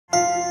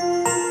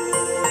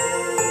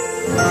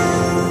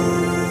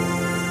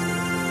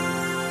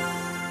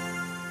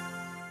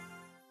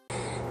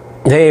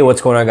Hey,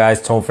 what's going on,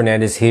 guys? Tone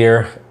Fernandez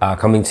here,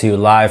 coming to you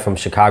live from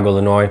Chicago,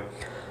 Illinois.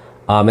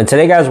 And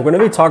today, guys, we're going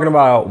to be talking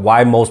about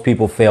why most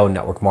people fail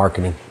network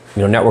marketing.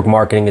 You know, network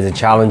marketing is a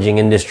challenging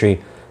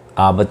industry,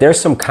 but there's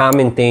some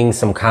common things,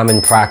 some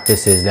common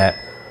practices that,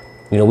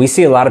 you know, we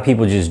see a lot of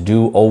people just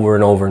do over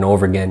and over and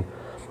over again.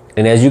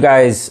 And as you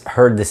guys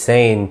heard the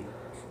saying,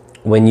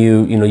 when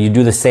you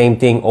do the same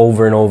thing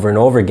over and over and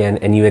over again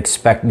and you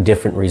expect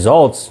different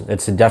results,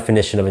 it's a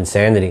definition of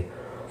insanity.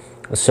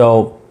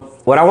 So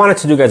what I wanted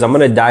to do, guys, I'm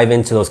going to dive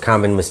into those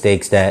common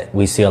mistakes that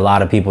we see a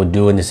lot of people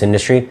do in this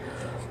industry.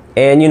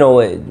 And, you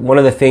know, one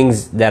of the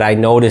things that I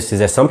noticed is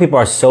that some people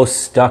are so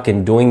stuck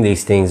in doing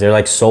these things. They're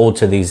like sold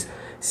to these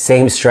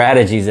same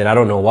strategies that I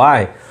don't know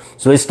why.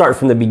 So let's start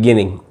from the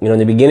beginning. You know, in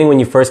the beginning, when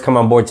you first come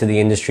on board to the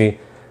industry,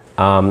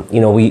 you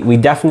know, we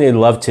definitely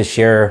love to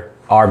share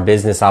our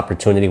business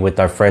opportunity with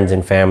our friends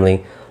and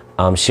family,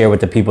 share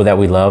with the people that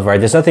we love, right?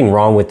 There's nothing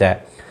wrong with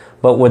that.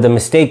 But what the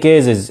mistake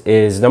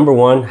is number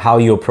one, how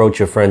you approach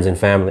your friends and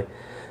family.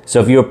 So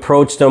if you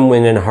approach them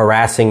in a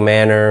harassing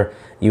manner,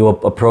 you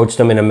approach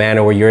them in a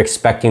manner where you're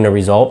expecting a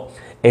result,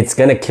 it's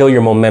going to kill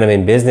your momentum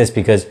in business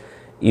because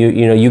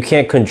you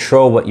can't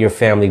control what your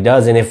family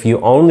does. And if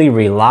you only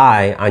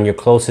rely on your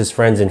closest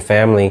friends and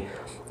family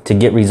to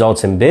get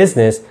results in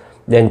business,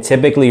 then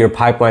typically your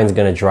pipeline is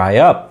going to dry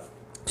up.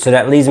 So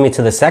that leads me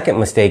to the second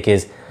mistake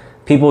is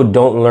people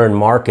don't learn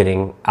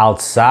marketing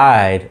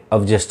outside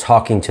of just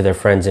talking to their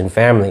friends and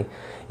family.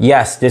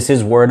 Yes, this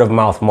is word of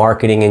mouth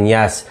marketing. And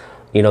yes,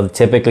 you know,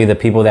 typically the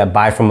people that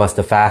buy from us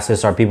the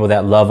fastest are people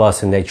that love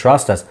us and they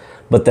trust us.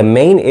 But the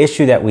main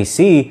issue that we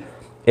see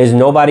is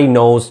nobody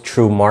knows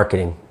true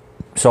marketing.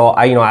 So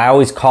I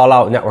always call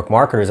out network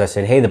marketers. I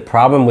said, hey, the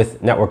problem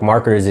with network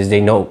marketers is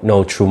they don't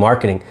know true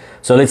marketing.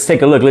 So let's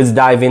take a look. Let's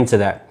dive into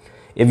that.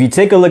 If you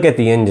take a look at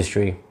the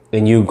industry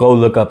and you go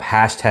look up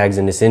hashtags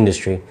in this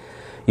industry,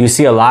 you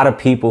see a lot of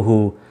people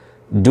who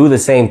do the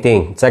same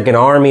thing. It's like an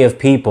army of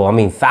people. I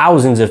mean,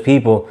 thousands of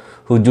people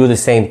who do the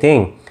same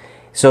thing.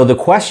 So the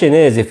question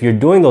is, if you're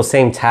doing those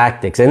same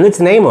tactics, and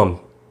let's name them,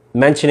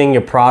 mentioning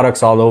your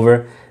products all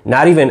over,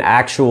 not even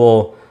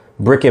actual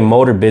brick and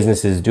mortar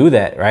businesses do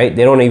that, right?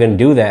 They don't even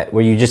do that,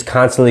 where you're just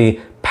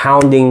constantly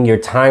pounding your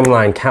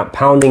timeline,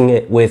 pounding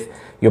it with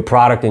your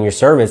product and your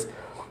service.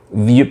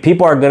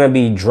 People are going to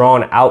be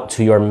drawn out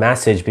to your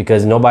message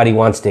because nobody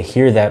wants to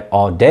hear that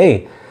all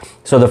day.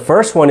 So the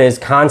first one is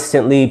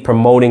constantly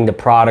promoting the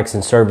products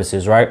and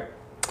services, right?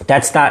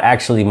 That's not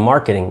actually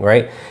marketing,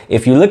 right?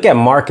 If you look at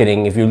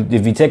marketing, if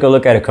you take a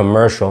look at a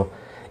commercial,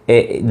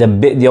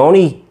 the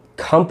only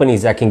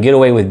companies that can get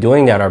away with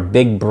doing that are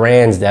big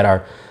brands that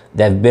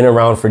have been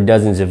around for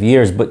dozens of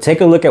years. But take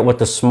a look at what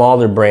the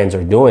smaller brands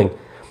are doing.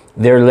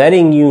 They're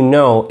letting you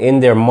know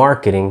in their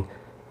marketing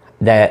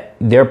that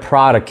their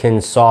product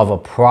can solve a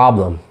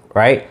problem,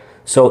 right?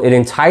 So it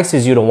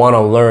entices you to want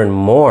to learn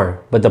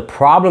more. But the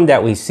problem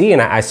that we see,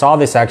 and I saw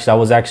this actually, I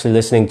was actually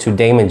listening to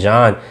Damon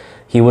John.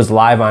 He was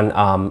live on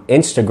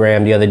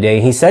Instagram the other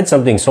day. He said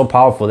something so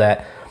powerful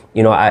that,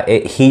 you know,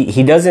 he's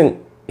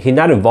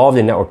not involved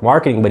in network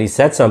marketing, but he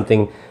said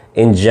something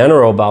in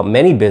general about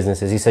many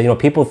businesses. He said, you know,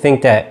 people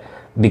think that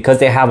because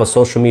they have a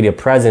social media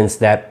presence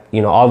that,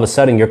 you know, all of a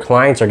sudden your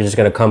clients are just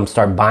going to come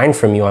start buying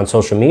from you on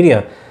social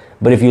media.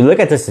 But if you look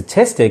at the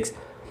statistics,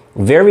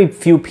 very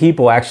few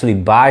people actually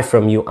buy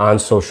from you on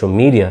social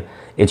media.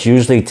 It's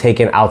usually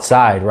taken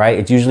outside, right?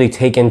 It's usually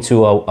taken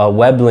to a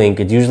web link.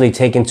 It's usually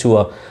taken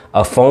to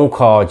a phone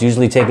call. It's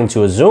usually taken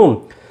to a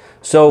Zoom.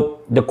 So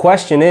the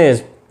question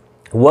is,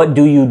 what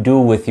do you do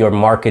with your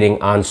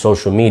marketing on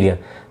social media?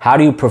 How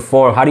do you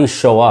perform? How do you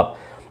show up?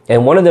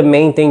 And one of the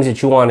main things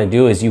that you want to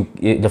do is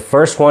the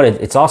first one,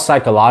 it's all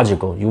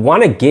psychological. You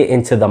want to get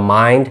into the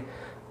mind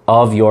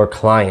of your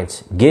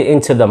clients. Get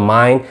into the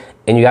mind,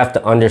 and you have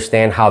to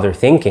understand how they're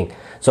thinking.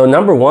 So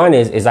number one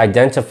is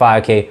identify,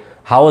 okay,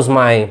 how is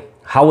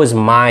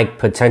my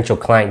potential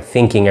client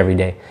thinking every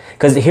day?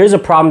 Because here's a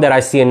problem that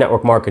I see in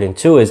network marketing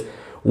too, is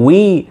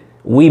we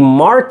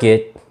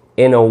market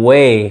in a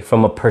way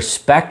from a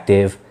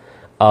perspective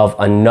of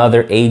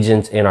another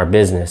agent in our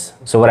business.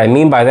 So what I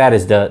mean by that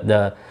is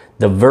the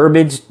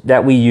verbiage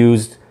that we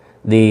use,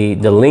 the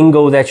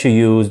lingo that you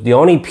use. The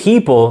only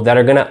people that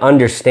are going to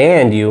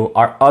understand you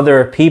are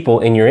other people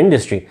in your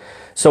industry.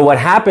 So what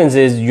happens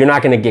is you're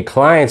not going to get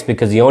clients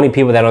because the only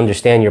people that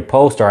understand your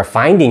post or are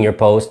finding your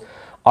post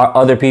are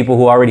other people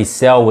who already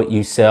sell what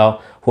you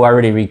sell, who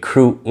already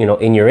recruit, you know,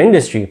 in your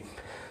industry.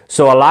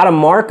 So a lot of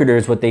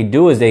marketers, what they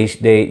do is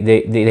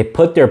they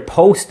put their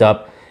post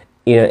up,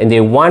 you know, and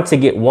they want to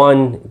get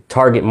one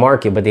target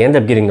market, but they end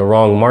up getting the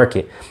wrong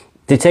market.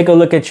 To take a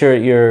look at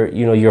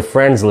your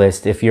friends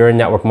list, if you're in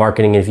network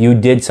marketing, if you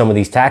did some of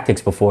these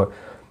tactics before,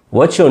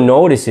 what you'll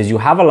notice is you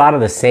have a lot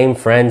of the same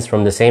friends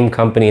from the same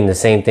company and the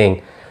same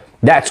thing.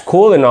 That's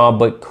cool and all,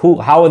 but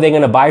how are they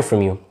going to buy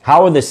from you?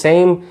 How are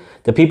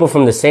the people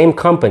from the same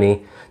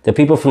company, the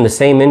people from the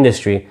same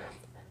industry,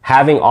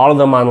 having all of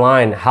them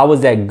online? How is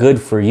that good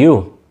for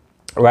you,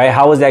 right?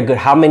 How is that good?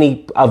 How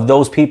many of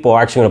those people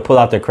are actually going to pull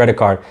out their credit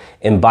card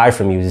and buy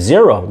from you?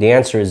 Zero. The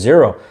answer is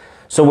zero.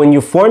 So when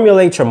you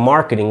formulate your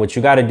marketing, what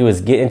you got to do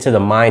is get into the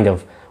mind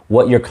of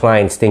what your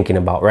client's thinking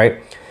about,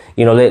 right?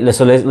 You know,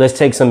 let's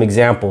take some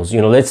examples.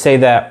 You know, let's say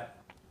that,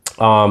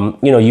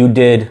 you know, you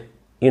did,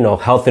 you know,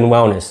 health and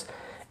wellness,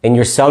 and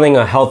you're selling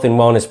a health and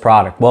wellness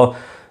product. Well,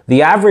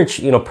 the average,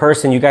 you know,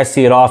 person, you guys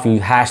see it off, you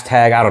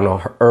hashtag, I don't know,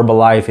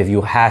 Herbalife, if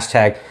you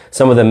hashtag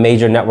some of the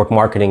major network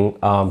marketing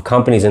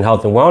companies in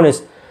health and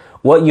wellness,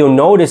 what you'll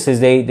notice is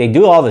they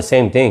do all the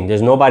same thing.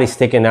 There's nobody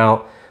sticking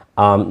out.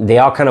 They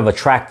all kind of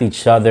attract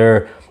each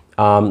other.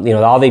 You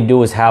know, all they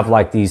do is have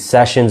like these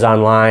sessions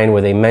online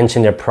where they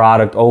mention their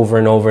product over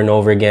and over and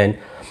over again.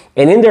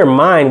 And in their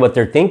mind, what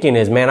they're thinking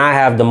is, man, I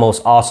have the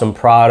most awesome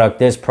product.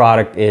 This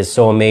product is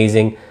so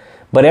amazing.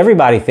 But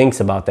everybody thinks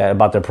about that,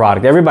 about their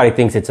product. Everybody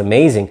thinks it's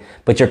amazing,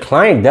 but your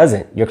client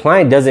doesn't. Your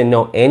client doesn't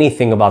know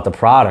anything about the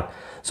product.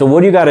 So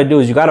what you got to do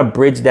is you got to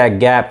bridge that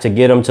gap to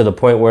get them to the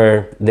point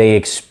where they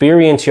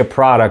experience your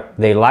product,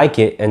 they like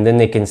it, and then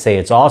they can say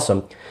it's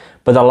awesome.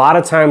 But a lot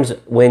of times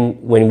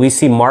when we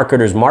see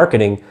marketers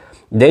marketing,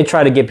 they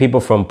try to get people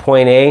from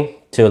point A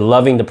to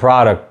loving the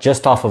product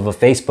just off of a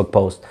Facebook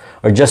post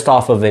or just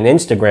off of an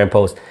Instagram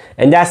post.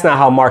 And that's not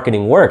how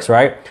marketing works,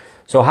 right?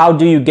 So how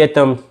do you get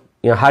them,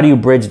 you know, how do you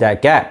bridge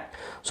that gap?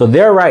 So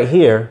they're right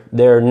here.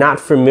 They're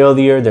not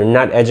familiar. They're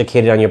not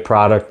educated on your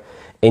product.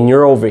 And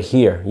you're over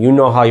here. You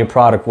know how your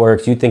product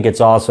works. You think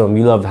it's awesome.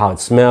 You love how it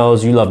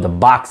smells. You love the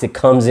box it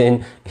comes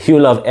in. You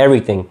love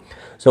everything.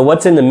 So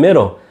what's in the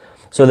middle?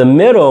 So the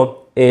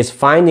middle is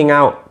finding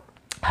out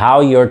how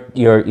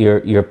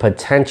your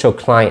potential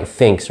client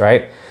thinks,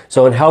 right?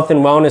 So in health and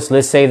wellness,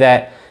 let's say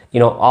that, you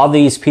know, all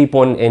these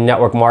people in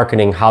network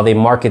marketing, how they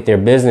market their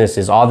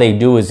businesses, all they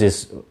do is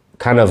just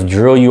kind of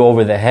drill you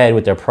over the head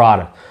with their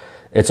product.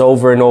 It's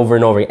over and over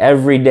and over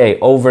every day,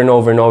 over and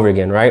over and over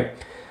again, right?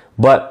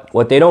 But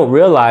what they don't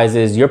realize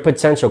is your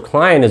potential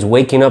client is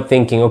waking up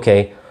thinking,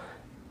 okay,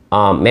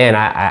 man,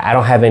 I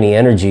don't have any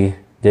energy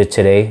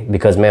today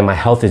because, man, my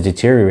health is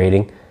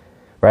deteriorating,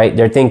 right?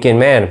 They're thinking,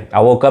 man, I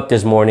woke up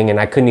this morning and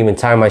I couldn't even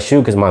tie my shoe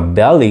because my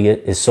belly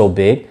is so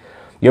big.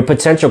 Your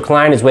potential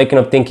client is waking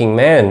up thinking,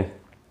 man,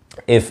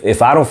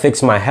 if I don't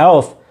fix my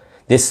health,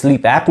 this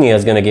sleep apnea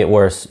is going to get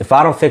worse. If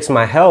I don't fix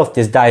my health,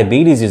 this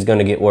diabetes is going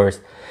to get worse.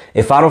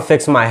 If I don't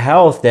fix my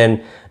health,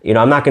 then, you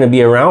know, I'm not going to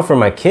be around for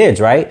my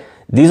kids, right?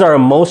 These are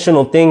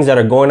emotional things that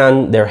are going on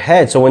in their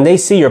head. So when they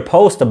see your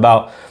post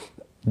about,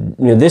 you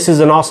know, this is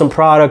an awesome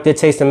product, it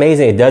tastes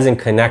amazing, it doesn't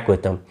connect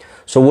with them.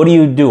 So what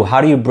do?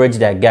 How do you bridge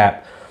that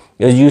gap?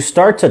 Is you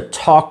start to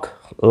talk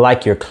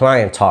like your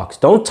client talks.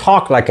 Don't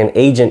talk like an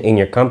agent in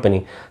your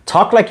company.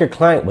 Talk like your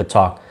client would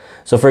talk.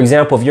 So for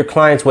example, if your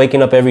client's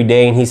waking up every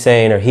day and he's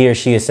saying, or he or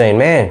she is saying,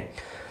 man,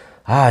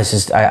 it's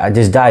just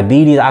this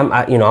diabetes.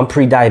 I'm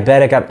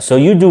pre-diabetic. So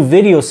you do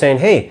videos saying,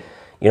 hey,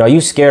 you know, are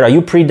you scared? Are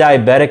you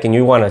pre-diabetic and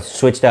you want to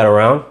switch that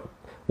around?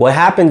 What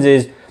happens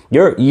is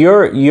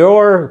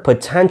your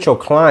potential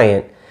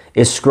client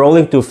is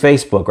scrolling through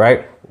Facebook,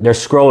 right? They're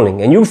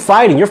scrolling and you're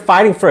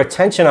fighting for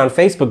attention on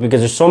Facebook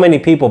because there's so many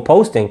people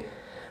posting.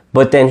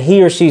 But then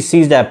he or she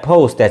sees that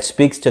post that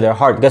speaks to their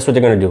heart. Guess what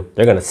they're going to do?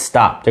 They're going to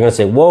stop. They're going to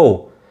say,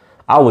 whoa,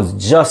 I was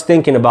just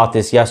thinking about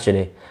this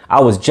yesterday.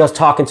 I was just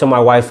talking to my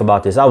wife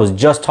about this. I was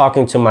just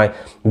talking to my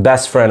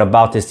best friend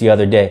about this the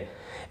other day.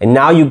 And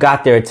now you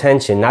got their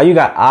attention. Now you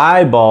got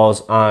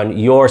eyeballs on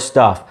your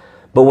stuff.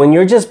 But when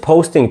you're just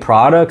posting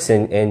products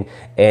and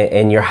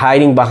you're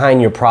hiding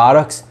behind your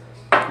products,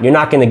 you're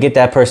not going to get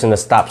that person to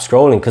stop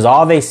scrolling because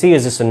all they see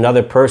is just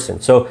another person.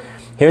 So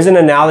here's an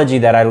analogy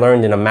that I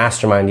learned in a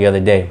mastermind the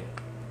other day.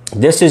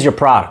 This is your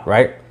product,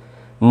 right?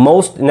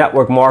 Most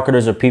network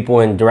marketers or people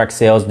in direct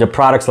sales, their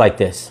products like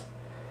this.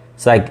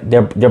 It's like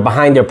they're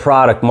behind their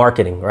product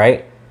marketing,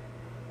 right?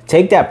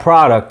 Take that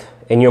product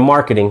in your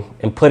marketing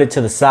and put it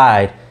to the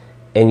side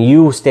and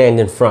you stand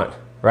in front,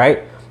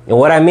 right? And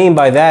what I mean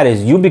by that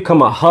is you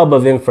become a hub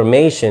of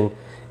information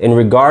in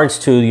regards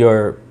to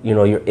your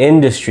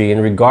industry,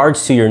 in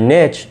regards to your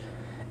niche.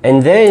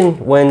 And then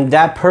when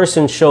that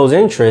person shows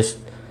interest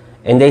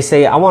and they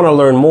say, I want to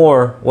learn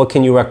more, what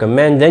can you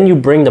recommend? Then you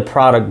bring the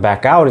product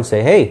back out and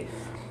say, hey,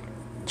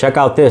 check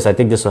out this. I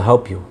think this will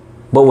help you.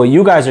 But what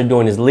you guys are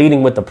doing is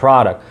leading with the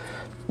product,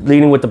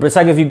 it's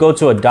like if you go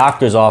to a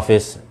doctor's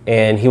office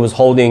and he was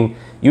holding,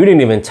 you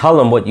didn't even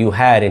tell him what you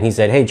had. And he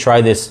said, hey,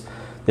 try this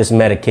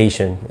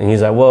medication. And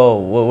he's like, well,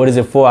 what is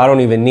it for? I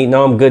don't even need,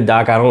 no, I'm good,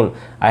 doc.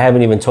 I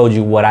haven't even told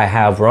you what I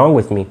have wrong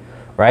with me,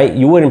 right?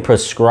 You wouldn't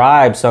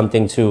prescribe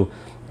something to,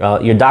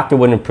 your doctor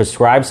wouldn't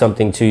prescribe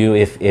something to you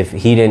if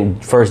he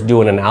didn't first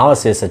do an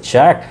analysis, a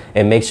check,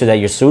 and make sure that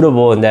you're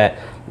suitable and that,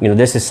 you know,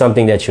 this is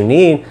something that you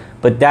need.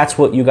 But that's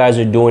what you guys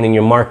are doing in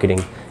your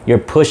marketing. You're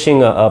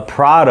pushing a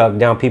product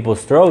down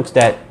people's throats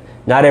that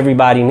not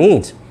everybody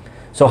needs.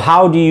 So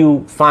how do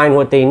you find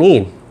what they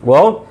need?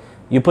 Well,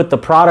 you put the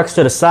products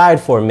to the side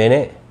for a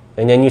minute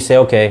and then you say,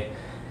 okay,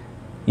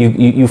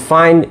 you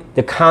find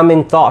the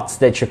common thoughts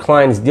that your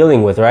client is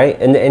dealing with, right?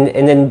 And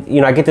then,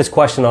 you know, I get this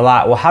question a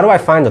lot. Well, how do I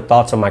find the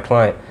thoughts of my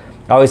client?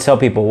 I always tell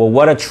people, well,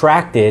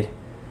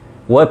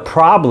 what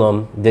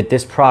problem did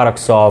this product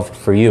solve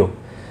for you?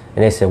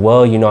 and they said,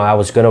 well, I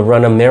was going to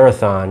run a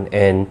marathon,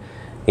 and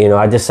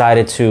I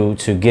decided to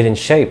get in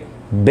shape.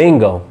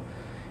 Bingo.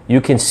 You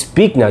can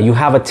speak now. You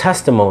have a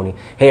testimony.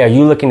 Hey, are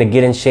you looking to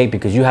get in shape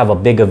because you have a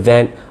big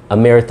event, a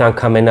marathon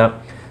coming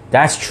up?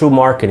 That's true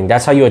marketing.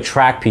 That's how you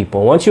attract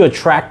people. Once you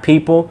attract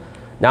people,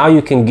 now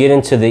you can get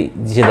into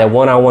that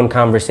one-on-one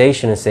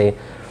conversation and say,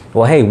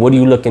 well, hey, what are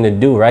you looking to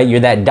do, right? You're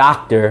that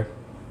doctor.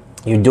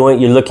 You're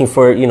looking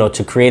for,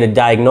 to create a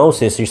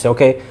diagnosis. You say,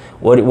 okay,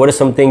 what are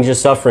some things you're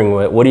suffering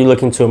with? What are you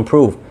looking to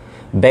improve?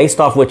 Based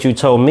off what you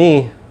told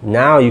me,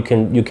 now you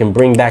can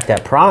bring back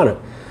that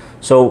product.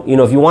 So,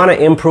 if you want to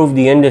improve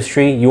the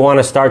industry, you want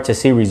to start to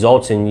see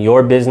results in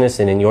your business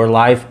and in your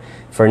life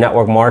for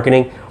network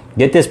marketing,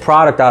 get this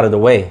product out of the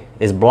way.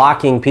 It's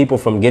blocking people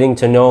from getting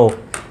to know,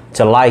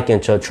 to like,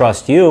 and to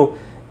trust you,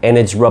 and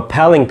it's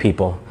repelling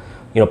people.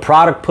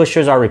 Product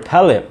pushers are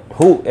repellent.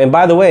 And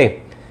by the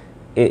way,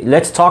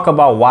 let's talk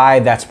about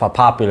why that's a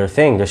popular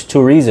thing. There's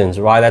 2 reasons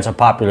why that's a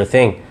popular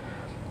thing.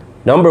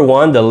 Number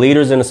 1, the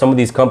leaders in some of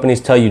these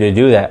companies tell you to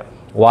do that.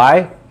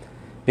 Why?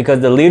 Because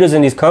the leaders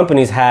in these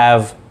companies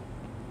have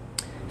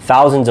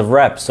thousands of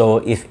reps. So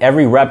if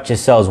every rep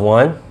just sells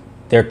 1,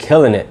 they're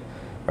killing it,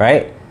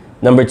 right?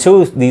 Number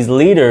 2, these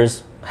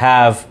leaders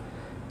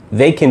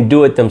they can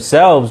do it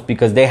themselves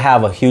because they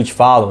have a huge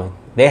following.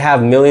 They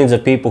have millions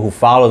of people who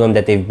follow them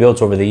that they've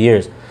built over the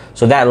years.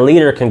 So that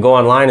leader can go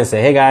online and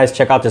say, hey guys,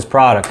 check out this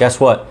product. Guess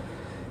what?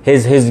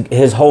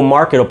 His whole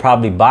market will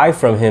probably buy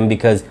from him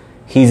because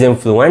he's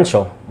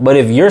influential. But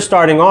if you're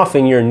starting off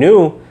and you're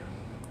new,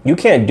 you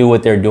can't do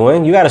what they're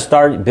doing. You got to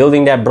start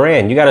building that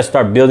brand. You got to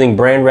start building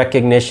brand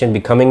recognition,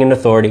 becoming an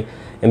authority,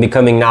 and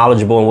becoming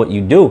knowledgeable in what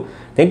you do.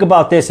 Think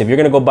about this. If you're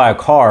going to go buy a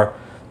car,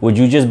 would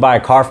you just buy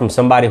a car from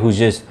somebody who's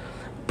just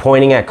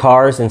pointing at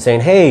cars and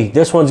saying, hey,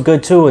 this one's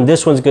good too, and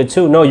this one's good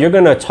too? No, you're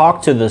going to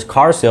talk to this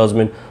car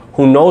salesman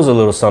who knows a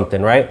little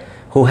something, right?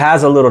 Who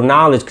has a little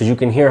knowledge, because you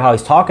can hear how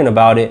he's talking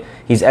about it.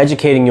 He's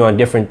educating you on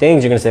different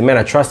things. You're going to say, man,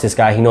 I trust this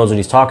guy. He knows what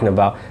he's talking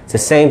about. It's the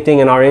same thing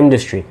in our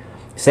industry.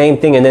 Same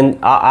thing. And then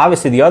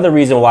obviously the other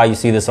reason why you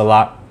see this a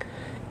lot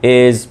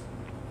is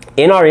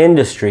in our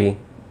industry,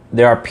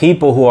 there are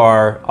people who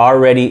are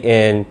already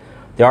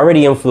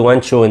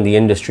influential in the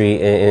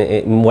industry.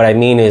 And what I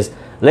mean is,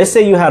 let's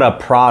say you had a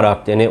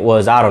product and it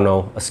was, I don't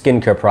know, a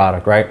skincare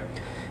product, right?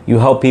 You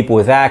help people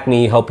with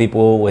acne, you help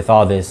people with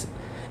all this.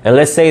 And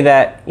let's say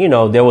that,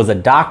 there was a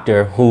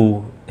doctor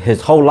who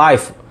his whole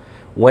life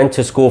went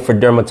to school for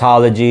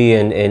dermatology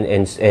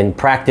and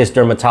practiced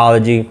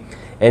dermatology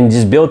and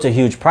just built a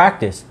huge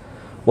practice.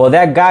 Well,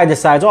 that guy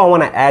decides, I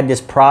want to add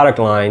this product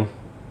line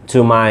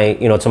to my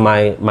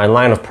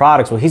line of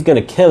products. Well, he's going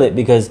to kill it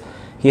because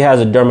he has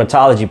a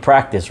dermatology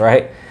practice,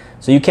 right?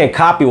 So you can't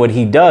copy what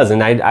he does.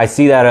 And I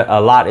see that a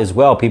lot as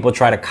well. People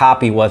try to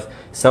copy what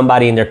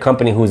somebody in their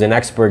company who's an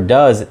expert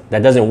does.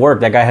 That doesn't work.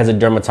 That guy has a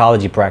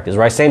dermatology practice,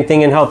 right? Same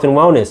thing in health and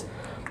wellness.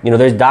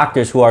 There's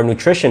doctors who are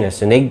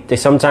nutritionists, and they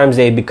sometimes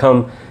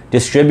become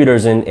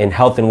distributors in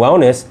health and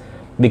wellness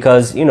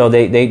because,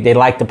 they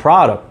like the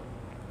product.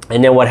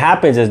 And then what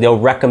happens is they'll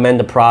recommend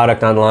the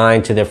product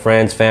online to their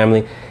friends,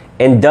 family,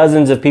 and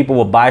dozens of people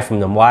will buy from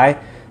them. Why?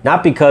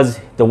 Not because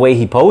the way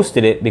he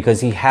posted it,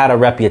 because he had a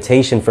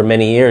reputation for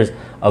many years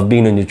of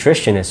being a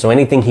nutritionist. So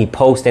anything he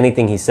posts,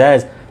 anything he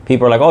says,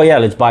 people are like, oh yeah,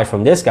 let's buy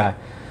from this guy.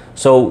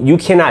 So you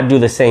cannot do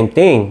the same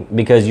thing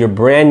because you're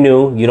brand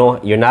new.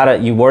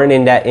 You weren't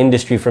in that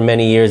industry for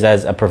many years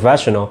as a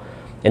professional.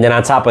 And then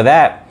on top of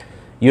that,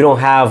 you don't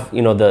have,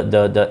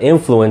 the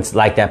influence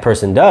like that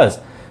person does.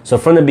 So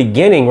from the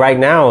beginning right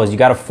now is you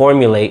got to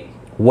formulate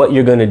what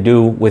you're going to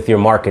do with your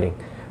marketing,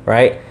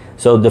 right?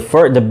 So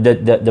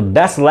the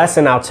best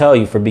lesson I'll tell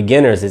you for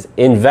beginners is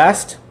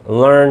invest,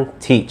 learn,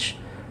 teach,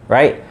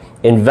 right?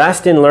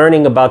 Invest in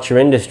learning about your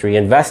industry,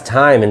 invest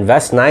time,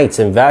 invest nights,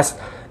 invest,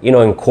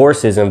 in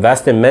courses,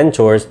 invest in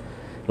mentors,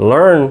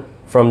 learn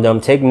from them,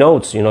 take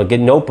notes,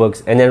 get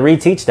notebooks, and then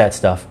reteach that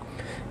stuff.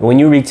 And when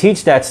you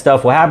reteach that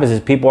stuff, what happens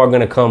is people are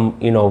going to come,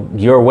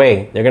 your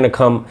way. They're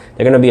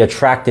going to be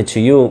attracted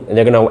to you, and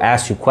they're going to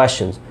ask you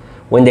questions.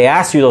 When they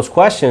ask you those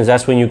questions,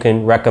 that's when you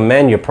can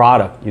recommend your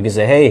product. You can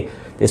say, hey,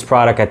 this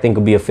product I think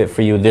will be a fit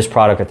for you. This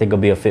product I think will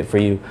be a fit for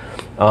you.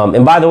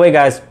 And by the way,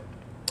 guys,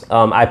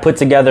 I put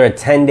together a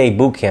 10-day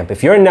boot camp.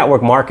 If you're in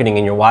network marketing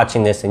and you're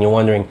watching this and you're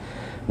wondering,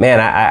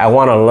 man, I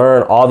want to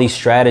learn all these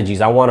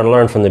strategies. I want to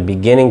learn from the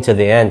beginning to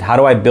the end. How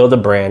do I build a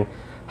brand?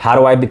 How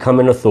do I become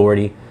an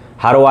authority?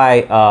 How do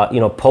I,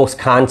 post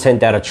content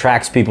that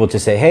attracts people to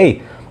say,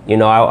 hey,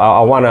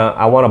 I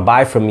want to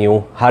buy from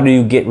you. How do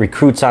you get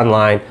recruits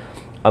online?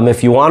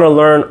 If you want to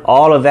learn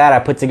all of that, I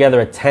put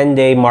together a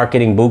 10-day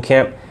marketing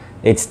bootcamp.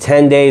 It's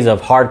 10 days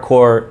of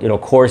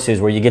hardcore, courses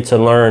where you get to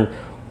learn.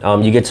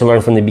 You get to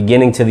learn from the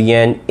beginning to the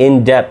end,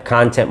 in-depth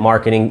content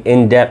marketing,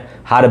 in-depth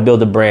how to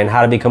build a brand,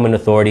 how to become an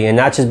authority, and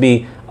not just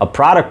be a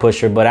product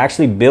pusher, but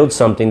actually build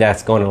something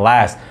that's going to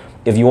last.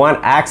 If you want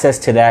access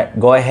to that,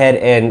 go ahead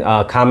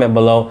and comment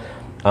below.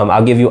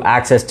 I'll give you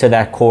access to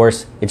that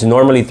course. It's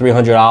normally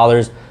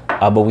 $300,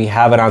 but we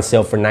have it on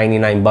sale for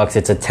 $99.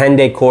 It's a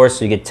 10-day course,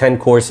 so you get 10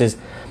 courses.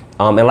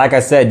 And like I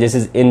said, this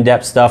is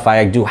in-depth stuff.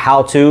 I do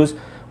how-tos,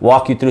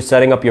 walk you through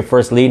setting up your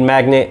first lead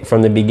magnet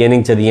from the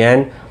beginning to the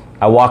end.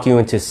 I walk you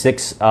into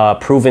 6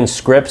 proven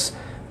scripts,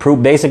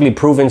 basically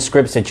proven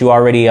scripts that you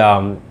already,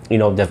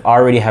 that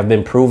already have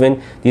been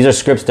proven. These are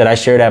scripts that I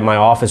shared at my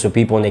office with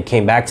people, and they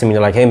came back to me.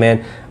 They're like, hey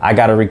man, I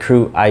got to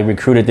recruit. I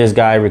recruited this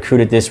guy, I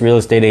recruited this real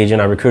estate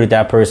agent, I recruited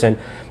that person.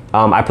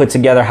 I put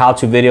together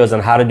how-to videos on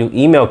how to do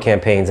email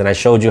campaigns, and I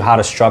showed you how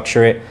to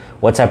structure it,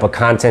 what type of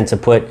content to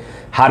put,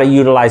 how to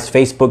utilize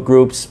Facebook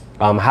groups,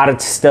 how to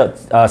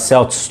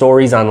sell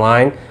stories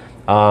online,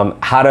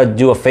 how to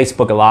do a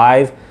Facebook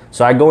Live.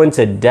 So I go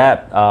into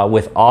depth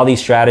with all these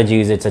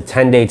strategies. It's a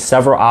 10-day,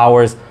 several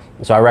hours.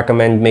 So I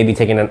recommend maybe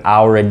taking an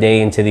hour a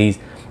day into these.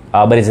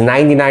 But it's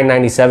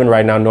 $99.97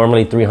 right now,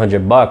 normally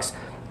 $300.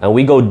 And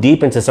we go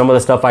deep into some of the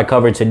stuff I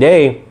covered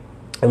today,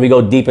 and we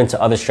go deep into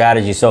other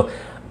strategies. So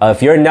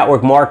if you're in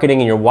network marketing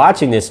and you're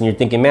watching this and you're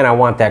thinking, man, I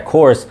want that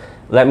course,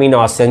 let me know.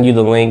 I'll send you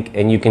the link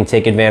and you can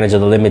take advantage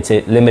of the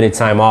limited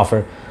time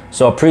offer.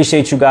 So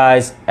appreciate you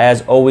guys.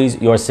 As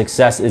always, your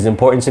success is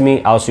important to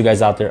me. I'll see you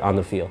guys out there on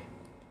the field.